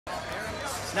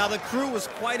Now, the crew was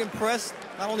quite impressed,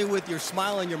 not only with your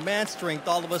smile and your man strength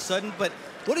all of a sudden, but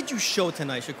what did you show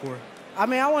tonight, Shakur? I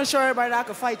mean, I want to show everybody that I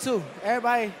can fight, too.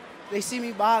 Everybody, they see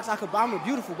me box. I'm a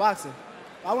beautiful boxer.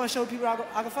 I want to show people I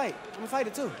can fight. I'm a fighter,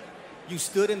 too. You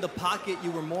stood in the pocket.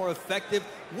 You were more effective.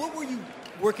 What were you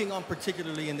working on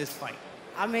particularly in this fight?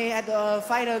 I mean, at the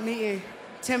fighter meeting,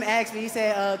 Tim asked me, he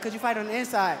said, could you fight on the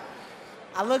inside?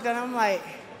 I looked at him, I'm like,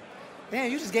 man,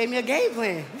 you just gave me a game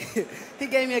plan. He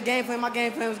gave me a game plan. My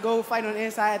game plan was go fight on the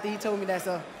inside after he told me that,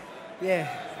 so, yeah.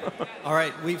 All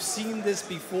right, we've seen this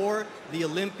before, the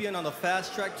Olympian on the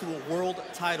fast track to a world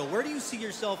title. Where do you see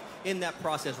yourself in that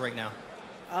process right now?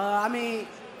 I mean,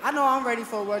 I know I'm ready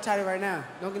for a world title right now.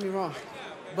 Don't get me wrong.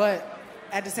 But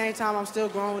at the same time, I'm still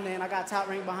growing, and I got Top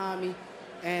Rank behind me,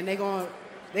 and they gonna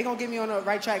get me on the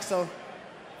right track, so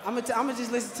I'm gonna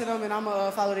just listen to them, and I'm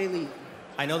gonna follow their lead.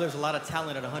 I know there's a lot of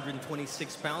talent at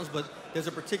 126 pounds, but there's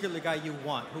a particular guy you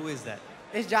want. Who is that?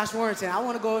 It's Josh Warrington. I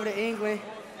want to go over to England.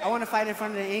 I want to fight in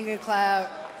front of the England crowd,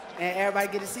 and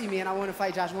everybody get to see me, and I want to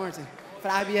fight Josh Warrington for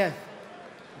the IBF.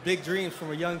 Big dreams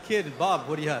from a young kid. Bob,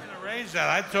 what do you have? I can arrange that.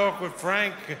 I talked with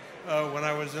Frank when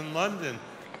I was in London.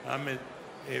 I mean,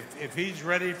 if he's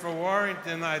ready for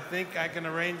Warrington, I think I can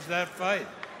arrange that fight.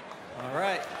 All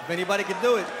right. If anybody can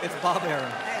do it, it's Bob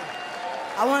Arum.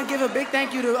 I want to give a big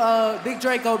thank you to Big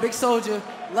Draco, Big Soldier.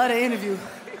 Love the interview.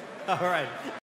 All right.